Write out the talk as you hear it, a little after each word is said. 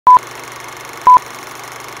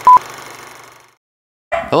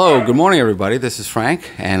Hello, good morning everybody. This is Frank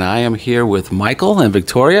and I am here with Michael and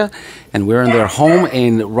Victoria and we're in their home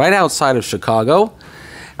right outside of Chicago.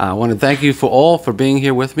 I want to thank you all for being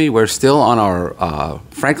here with me. We're still on our,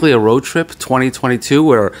 frankly, a road trip 2022.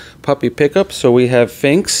 We're puppy pickup, so we have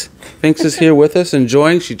Finks. Finks is here with us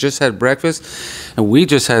enjoying. She just had breakfast and we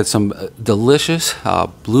just had some delicious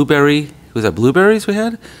blueberry, was that blueberries we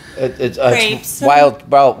had? It's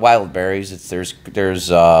wild berries. There's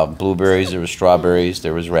blueberries, there was strawberries,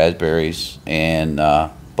 there was raspberries, and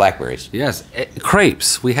blackberries. Yes,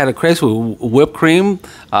 crepes. We had a crepes with whipped cream.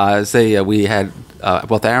 We had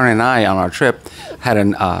both Aaron and I on our trip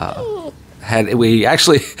we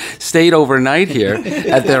actually stayed overnight here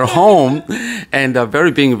at their home, and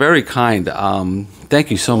being very kind. Thank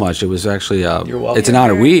you so much. It was actually You're welcome. It's an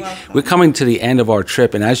honor. We're coming to the end of our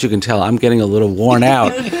trip, and as you can tell, I'm getting a little worn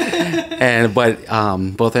out. But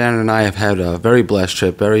both Aaron and I have had a very blessed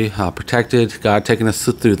trip, very protected. God taking us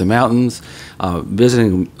through the mountains,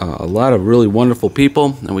 visiting a lot of really wonderful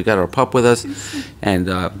people, and we got our pup with us. And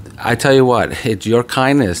I tell you what, it's your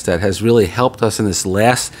kindness that has really helped us in this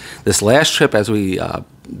last trip as we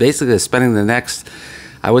basically are spending the next,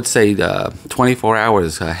 I would say, 24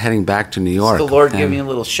 hours heading back to New York. The Lord gave me a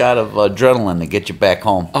little shot of adrenaline to get you back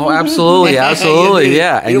home. Oh, absolutely, absolutely,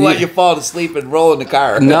 yeah. You don't want you to fall asleep and roll in the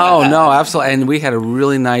car. No, absolutely. And we had a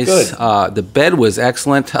really nice, the bed was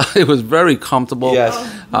excellent. It was very comfortable. Yes.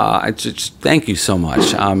 I just thank you so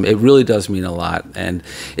much. It really does mean a lot. And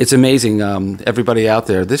it's amazing, everybody out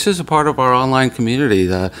there. This is a part of our online community,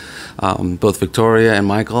 both Victoria and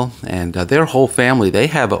Michael and their whole family. They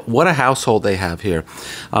have, what a household they have here.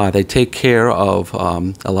 They take care of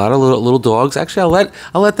a lot of little dogs. Actually,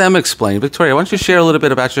 I'll let them explain. Victoria, why don't you share a little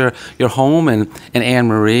bit about your home and Anne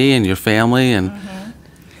Marie and your family and.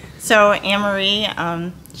 So Anne Marie,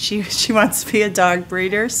 she wants to be a dog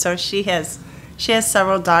breeder. So she has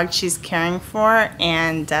several dogs she's caring for,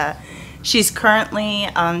 and she's currently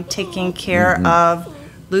taking care of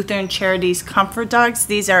Lutheran Charity's Comfort Dogs.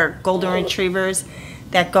 These are golden retrievers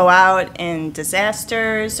that go out in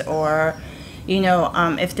disasters or.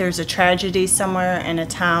 If there's a tragedy somewhere in a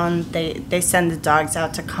town, they send the dogs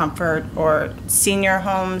out to comfort or senior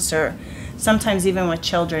homes or sometimes even with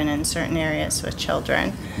children in certain areas with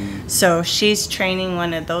children. So she's training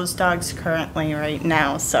one of those dogs currently right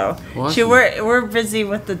now. So awesome. We're busy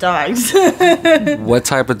with the dogs. What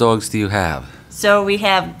type of dogs do you have? So we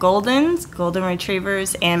have golden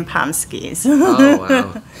retrievers, and pomskis. Oh,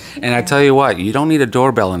 wow. And I tell you what, you don't need a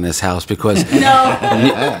doorbell in this house because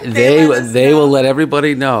they will let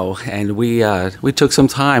everybody know. And we took some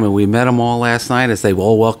time and we met them all last night as they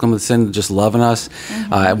all welcomed us in, just loving us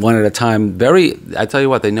one at a time. I tell you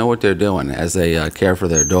what, they know what they're doing as they care for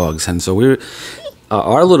their dogs. And so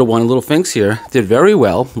our little Finks here did very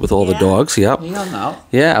well with all the dogs. Yep.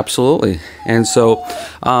 Yeah, absolutely. And so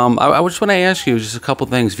I just want to ask you just a couple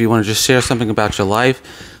things. If you want to just share something about your life.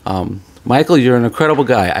 Michael, you're an incredible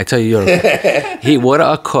guy. I tell you, what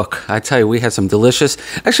a cook. I tell you, we had some delicious.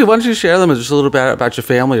 Actually, why don't you share them just a little bit about your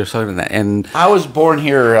family or something? And I was born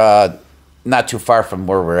here not too far from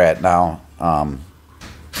where we're at now. An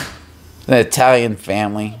Italian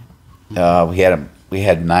family. We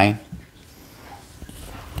had 9.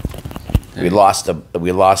 We lost a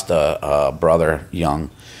brother young,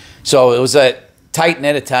 so it was a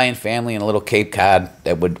tight-knit Italian family in a little Cape Cod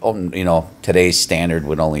that would, today's standard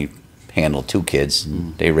would only handle 2 kids.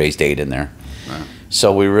 They raised 8 in there. Wow.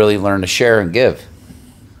 So we really learned to share and give.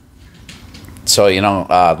 So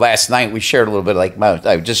last night we shared a little bit.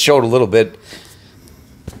 I just showed a little bit.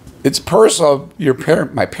 It's personal.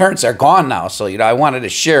 My parents are gone now, so I wanted to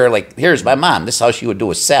share. Here's my mom. This is how she would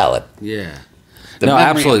do a salad. Yeah.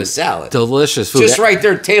 Absolutely. The salad. Delicious food. Just right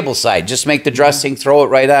there, table side. Just make the dressing, throw it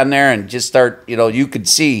right on there, and just start, you could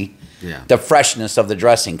see the freshness of the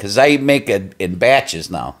dressing. Because I make it in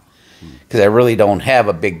batches now. Because I really don't have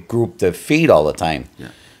a big group to feed all the time. Yeah.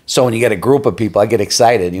 So when you get a group of people, I get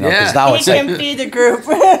excited, because now it's can feed a group.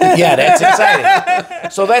 Yeah, that's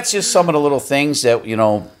exciting. So that's just some of the little things that,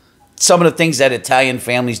 some of the things that Italian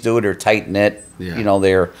families do. They're tight-knit.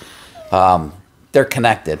 Yeah. They're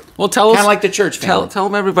connected. Well, tell us. Kind of like the church family. Tell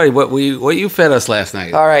them, everybody, what you fed us last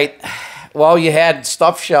night. All right. Well, you had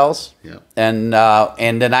stuffed shells. Yeah. And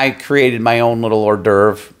then I created my own little hors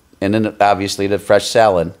d'oeuvre. And then, obviously, the fresh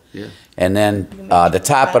salad. Yeah. And then to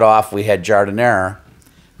top it off, we had giardiniera,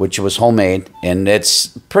 which was homemade. And it's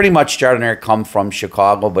pretty much giardiniera come from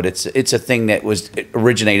Chicago, but it's a thing that was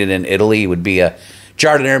originated in Italy. It would be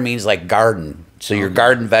giardiniera means like garden. So your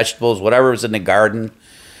garden vegetables, whatever was in the garden.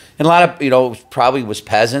 And a lot of, probably was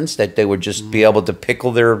peasants that they would just be able to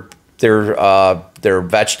pickle their their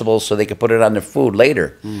vegetables so they could put it on their food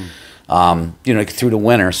later. You know, through the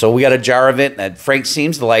winter. So we got a jar of it, and Frank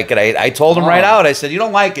seems to like it. I told him right out. I said, "You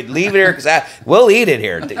don't like it? Leave it here, because we'll eat it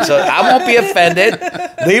here. So I won't be offended.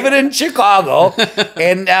 Leave it in Chicago."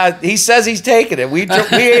 And he says he's taking it. We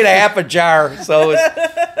ate a half a jar.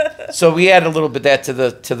 So we added a little bit of that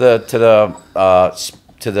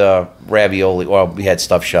to the ravioli. Well, we had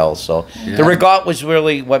stuffed shells. So the regat was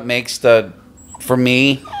really what makes for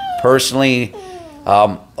me personally.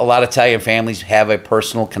 A lot of Italian families have a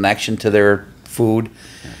personal connection to their food.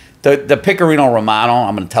 The pecorino romano,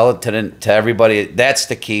 I'm going to tell it to everybody, that's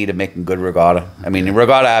the key to making good regatta. I mean, the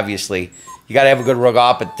regatta, obviously, you got to have a good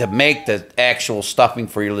regatta, but to make the actual stuffing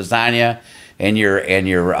for your lasagna and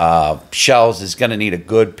your shells is going to need a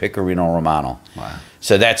good pecorino romano. Wow.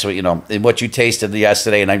 So that's what, you know, what you tasted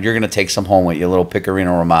yesterday, and you're going to take some home with you, a little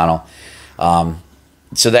pecorino romano.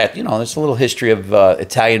 So that, you know, there's a little history of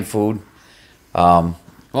Italian food.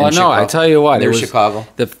 Well, no, I tell you what, it was Chicago.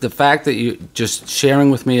 The fact that you just sharing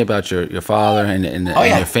with me about your father and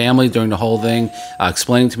your family during the whole thing,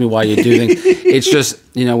 explaining to me why you do things. It's just,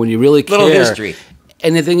 you know, when you really care. Little history.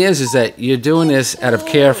 And the thing is that you're doing this out of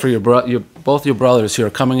care for both your brothers who are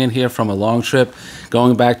coming in here from a long trip,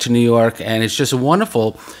 going back to New York, and it's just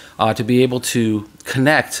wonderful to be able to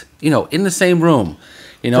connect, you know, in the same room.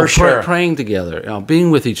 You know, praying together, you know,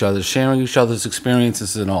 being with each other, sharing each other's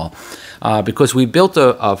experiences and all. Because we built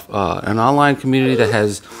an online community that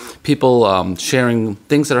has people sharing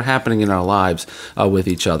things that are happening in our lives with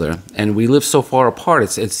each other. And we live so far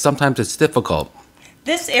apart, sometimes it's difficult.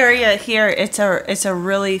 This area here, it's a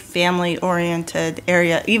really family-oriented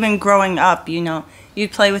area. Even growing up, you know,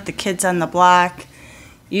 you'd play with the kids on the block.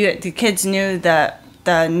 The kids knew that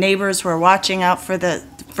the neighbors were watching out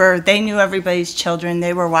they knew everybody's children.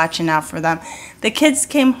 They were watching out for them. The kids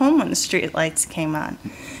came home when the street lights came on.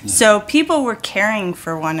 Yeah. So people were caring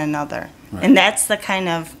for one another. Right. And that's the kind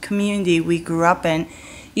of community we grew up in.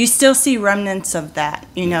 You still see remnants of that,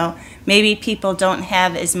 you know. Maybe people don't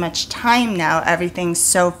have as much time now. Everything's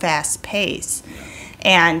so fast paced.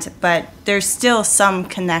 But there's still some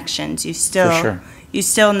connections. You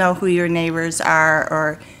still know who your neighbors are,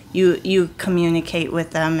 or you communicate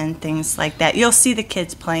with them and things like that. You'll see the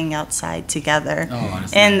kids playing outside together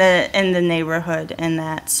in the neighborhood and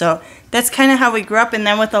that. So that's kind of how we grew up, and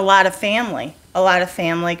then with a lot of family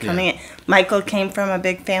coming in. Michael came from a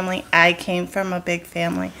big family. I came from a big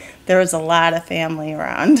family. There was a lot of family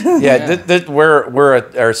around.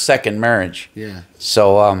 We're our second marriage. Yeah.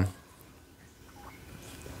 So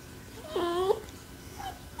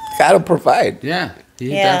gotta provide. Yeah.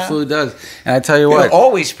 He absolutely does. And I tell you what. He'll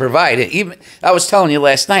always provide it. Even I was telling you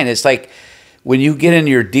last night, it's like when you get into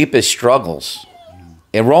your deepest struggles,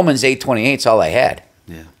 in Romans 8:28 is all I had.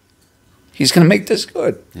 Yeah. He's going to make this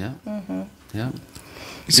good. Yeah. Mm-hmm. Yeah.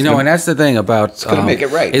 You know, and that's the thing about... It's going to make it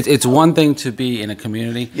right. It's one thing to be in a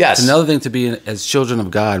community. Yes. It's another thing to be as children of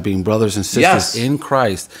God, being brothers and sisters in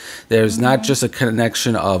Christ. There's not just a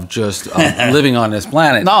connection of just living on this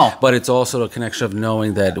planet. No. But it's also a connection of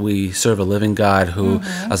knowing that we serve a living God who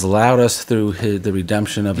has allowed us through the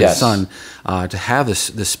redemption of His Son to have the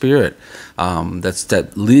Spirit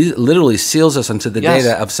that literally seals us unto the day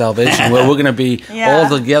of salvation, where we're going to be all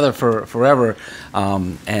together forever.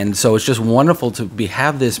 And so it's just wonderful to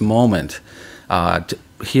have this moment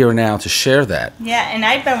here now to share that. Yeah, and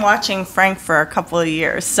I've been watching Frank for a couple of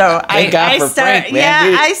years. So Frank,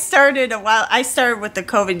 man. I started with the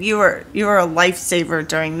COVID. You were a lifesaver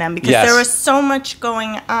during them, because there was so much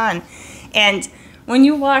going on. And when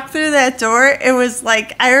you walked through that door, it was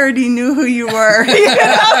like I already knew who you were. You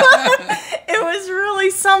know? It was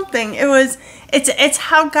really something. It's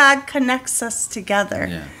how God connects us together.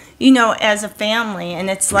 Yeah. You know, as a family, and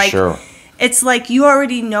it's like it's like you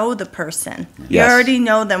already know the person. Yes. You already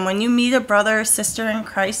know them. When you meet a brother or sister in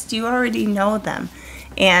Christ, you already know them.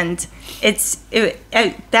 And that's what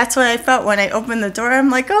I felt when I opened the door. I'm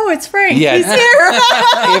like, oh, it's Frank. Yeah. He's here.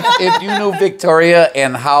 if you knew Victoria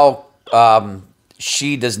and how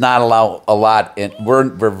she does not allow a lot, and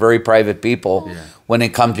we're very private people. Yeah. When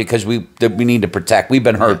it comes, because we need to protect. We've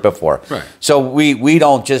been hurt before, so we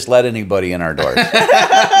don't just let anybody in our doors. All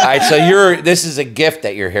right, so this is a gift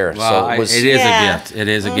that you're here. Well, it is a gift. It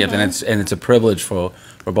is a gift, and it's a privilege for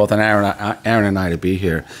both Aaron and I to be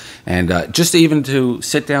here, and just even to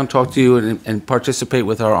sit down, talk to you, and participate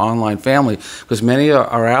with our online family, because many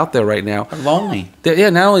are out there right now. They're lonely.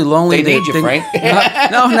 Not only lonely. They need you, Frank.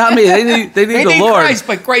 Not me. They need the Lord. Christ,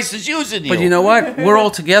 but Christ is using you. But you know what? We're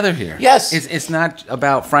all together here. Yes. It's not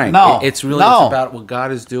about Frank. No. It's really it's about what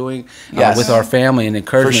God is doing with our family and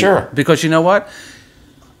encouragement. For sure. Because you know what?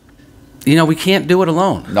 we can't do it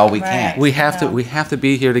alone. No, we can't. We have to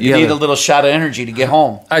be here together. You need a little shot of energy to get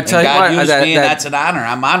home. I tell you God what, used me, and that's an honor.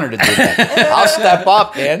 I'm honored to do that. I'll step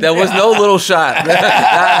up, man. There was no little shot.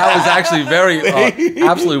 That was actually very,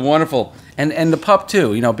 absolutely wonderful. And the pup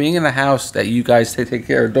too. Being in the house that you guys take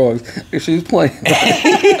care of dogs. She's playing.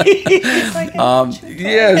 I'm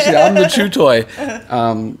the chew toy.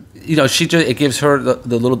 It gives her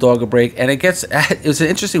the little dog a break, and it's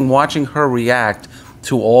interesting watching her react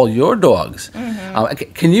to all your dogs.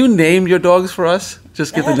 Can you name your dogs for us?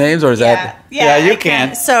 Just get the names, or is that? Yeah, you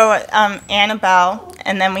can. So Annabelle,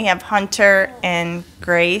 and then we have Hunter and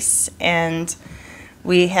Grace, and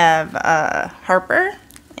we have Harper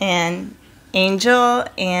and Angel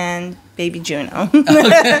and baby Juno.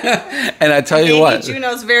 And I tell you what, baby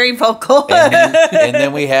Juno's very vocal. and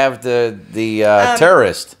then we have the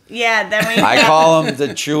terrorist. Yeah, then we. I call him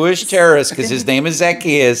the truest terrorist because his name is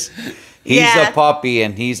Zacchaeus. He's a puppy,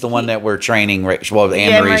 and he's the one that we're training.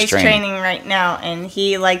 Anne-Marie's training right now, and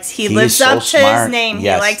he lives up to his name.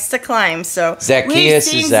 Yes. He likes to climb. So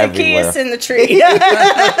Zacchaeus is everywhere. Zacchaeus in the tree.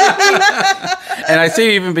 And I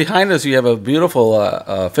see even behind us, you have a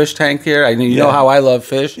beautiful fish tank here. You know how I love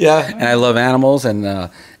fish. Yeah. And I love animals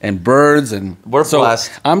and birds, and we're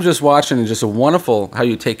blessed. I'm just watching, and just a wonderful how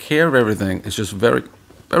you take care of everything. It's just very,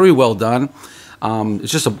 very well done.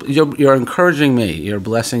 It's just you're encouraging me, you're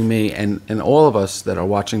blessing me, and all of us that are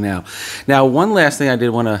watching now. Now, one last thing I did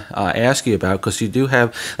want to ask you about, because you do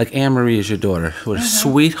have, like, Anne-Marie is your daughter, who is a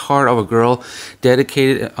sweetheart of a girl,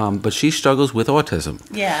 dedicated, but she struggles with autism.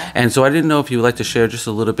 Yeah. And so I didn't know if you would like to share just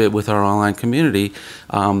a little bit with our online community,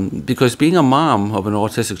 because being a mom of an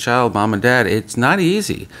autistic child, mom and dad, it's not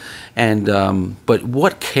easy. And but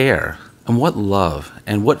what care and what love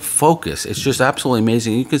and what focus. It's just absolutely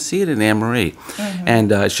amazing. You can see it in Anne-Marie.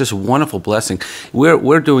 And it's just a wonderful blessing.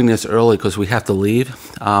 We're doing this early because we have to leave.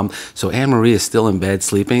 So Anne-Marie is still in bed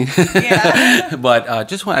sleeping. Yeah. But I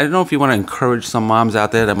don't know if you want to encourage some moms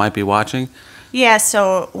out there that might be watching. Yeah,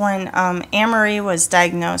 so when Anne-Marie was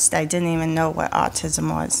diagnosed, I didn't even know what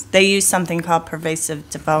autism was. They used something called pervasive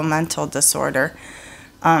developmental disorder.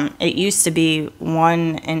 It used to be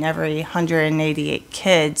 1 in every 188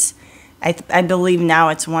 kids. I believe now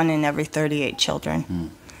it's 1 in every 38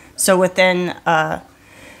 children. So within a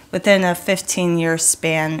 15-year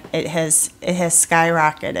span, it has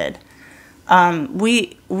skyrocketed.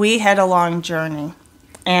 We had a long journey,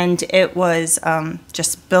 and it was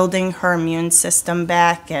just building her immune system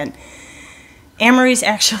back. And Anne-Marie's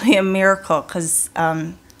actually a miracle, because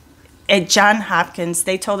at Johns Hopkins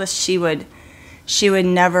they told us she would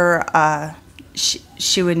never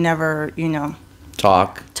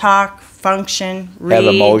talk, function, read.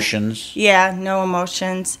 Have emotions. Yeah, no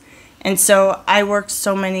emotions. And so I worked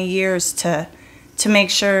so many years to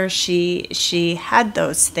make sure she had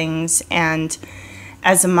those things. And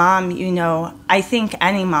as a mom, I think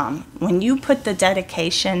any mom, when you put the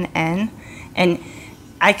dedication in, and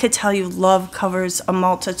I could tell you love covers a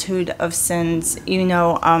multitude of sins,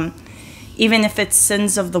 even if it's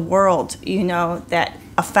sins of the world, that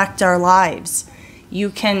affect our lives.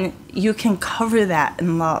 You can cover that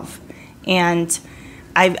in love. And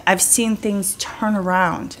I've seen things turn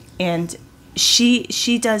around, and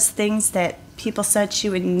she does things that people said she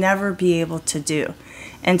would never be able to do.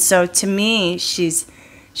 And so to me, she's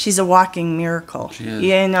a walking miracle.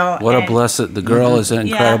 She is. What a blessed, the girl is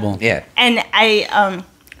incredible. Yeah. And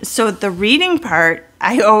so the reading part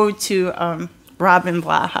I owe to Robin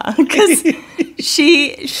Blaha, because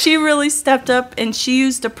she really stepped up, and she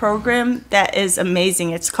used a program that is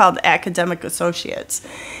amazing. It's called Academic Associates,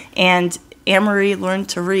 and Anne-Marie learned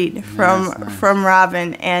to read from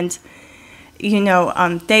Robin, and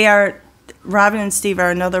Robin and Steve are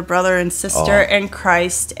another brother and sister in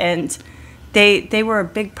Christ, and they were a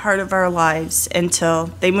big part of our lives until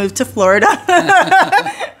they moved to Florida,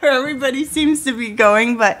 where everybody seems to be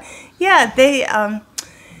going. But yeah,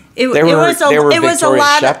 It was a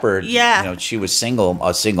lot. Shepherd. Yeah. She was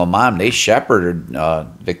a single mom. They shepherded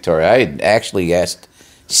Victoria. I had actually asked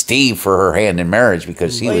Steve for her hand in marriage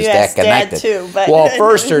because he was that connected. Dad too, but well,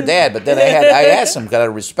 first her dad, but then I asked him out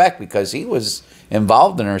of respect because he was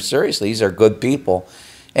involved in her seriously. These are good people.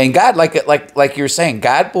 And God, like you're saying,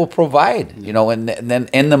 God will provide, and then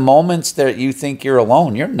in the moments that you think you're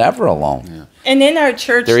alone, you're never alone. Yeah. And in our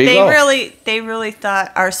church, they really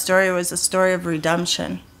thought our story was a story of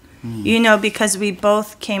redemption. Because we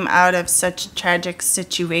both came out of such tragic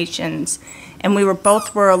situations, and we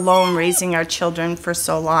both were alone raising our children for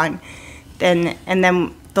so long. And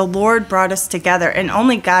then the Lord brought us together, and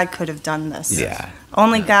only God could have done this. Yeah.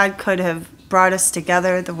 Only God could have brought us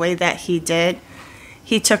together the way that He did.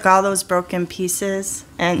 He took all those broken pieces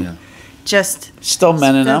and just Still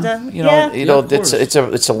mending Still them. done. You know, Yeah. you know, of course.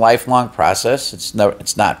 it's a lifelong process. It's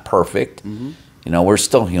not perfect. You know, we're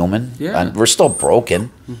still human. Yeah. And we're still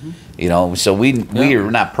broken. You know, so we are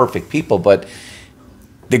not perfect people, but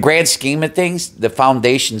the grand scheme of things, the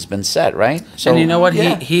foundation's been set, right? So And you know what?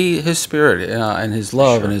 yeah. His spirit and his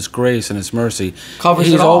love and his grace and his mercy Covers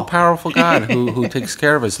He's it all. all-powerful God who takes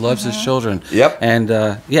care of us, loves his children. Yep. And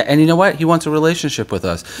and you know what? He wants a relationship with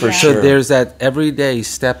us. For So sure. there's that everyday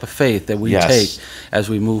step of faith that we Yes. take as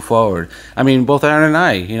we move forward. I mean, both Aaron and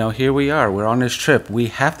I, you know, here we are. We're on this trip. We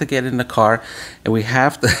have to get in the car, and we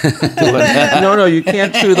have to. No, you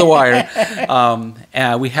can't chew the wire.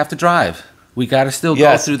 We have to drive. We got to still go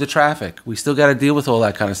Yes. through the traffic. We still got to deal with all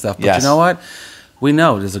that kind of stuff. But Yes. you know what? We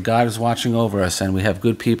know there's a God who's watching over us, and we have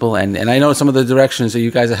good people. And I know some of the directions that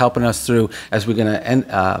you guys are helping us through as we're going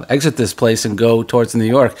to exit this place and go towards New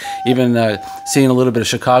York. Even seeing a little bit of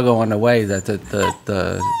Chicago on the way, that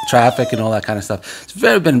the traffic and all that kind of stuff. It's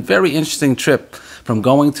been a very interesting trip. From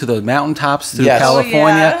going to the mountaintops through Yes.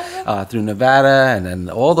 California, Oh, through Nevada, and then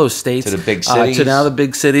all those states. To the big cities. To now the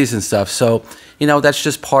big cities and stuff. So, you know, that's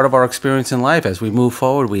just part of our experience in life. As we move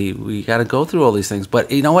forward, we got to go through all these things.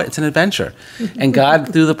 But you know what? It's an adventure. And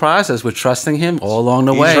God, through the process, we're trusting him all along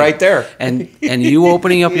the way. He's right there. And you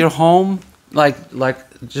opening up your home, like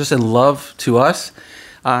just in love to us,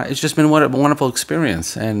 it's just been a wonderful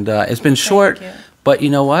experience. And it's been short, you. but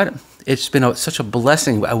you know what? It's been such a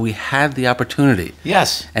blessing. We had the opportunity.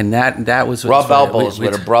 Yes. And that was Rub elbows we-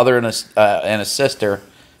 with a brother and a sister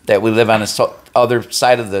that we live on the other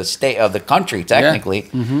side of the state of the country. Technically,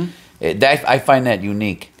 I find that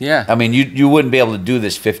unique. Yeah. I mean, you wouldn't be able to do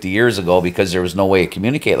this 50 years ago because there was no way to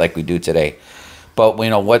communicate like we do today. But you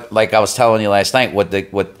know what? Like I was telling you last night, what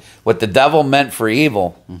the devil meant for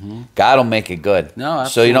evil, God will make it good. No,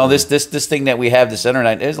 so you know absolutely. this thing that we have, this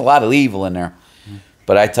internet, there's a lot of evil in there.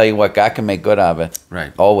 But I tell you what, God can make good out of it.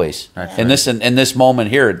 Right. Always. That's In right. this moment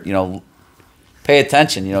here, you know, pay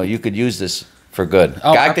attention. You know, you could use this for good.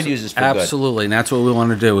 Oh, God could use this for good. Absolutely, and that's what we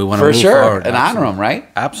want to do. We want to For move sure. forward. And honor him, right?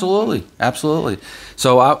 Absolutely, absolutely.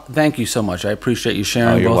 So thank you so much. I appreciate you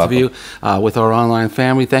sharing, you're both welcome. of you, with our online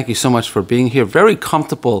family. Thank you so much for being here. Very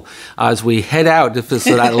comfortable as we head out this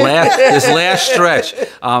last stretch.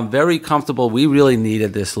 Very comfortable. We really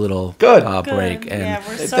needed this little Good. break. And, Yeah,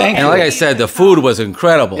 we're so thank and like I happy said, to the food was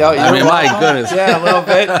incredible. Yeah, I you're mean, my welcome. goodness. Yeah, a little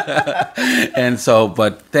bit. And so,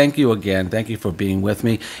 but thank you again. Thank you for being with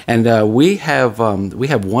me. And we have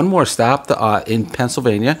one more stop in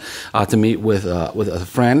Pennsylvania to meet with a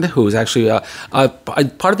friend who is actually a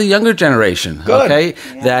part of the younger generation. Good. Okay,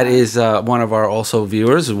 that is one of our also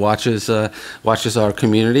viewers who watches our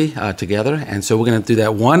community together. And so we're going to do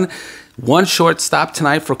that one short stop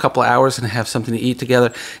tonight for a couple of hours and have something to eat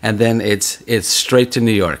together, and then it's straight to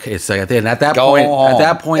New York. It's like at that Go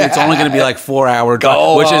home. point it's only going to be like 4 hour drive,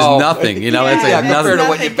 Go which is home. nothing. You know, Yeah, it's like Yeah, nothing. compared to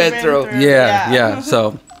what you've been through. Yeah.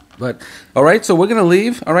 So, but all right. So we're gonna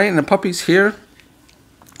leave. All right, and the puppy's here.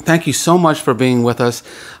 Thank you so much for being with us.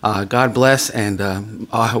 God bless, and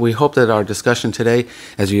we hope that our discussion today,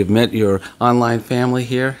 as you've met your online family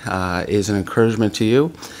here, is an encouragement to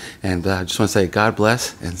you. And I just want to say God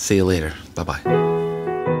bless, and see you later. Bye bye.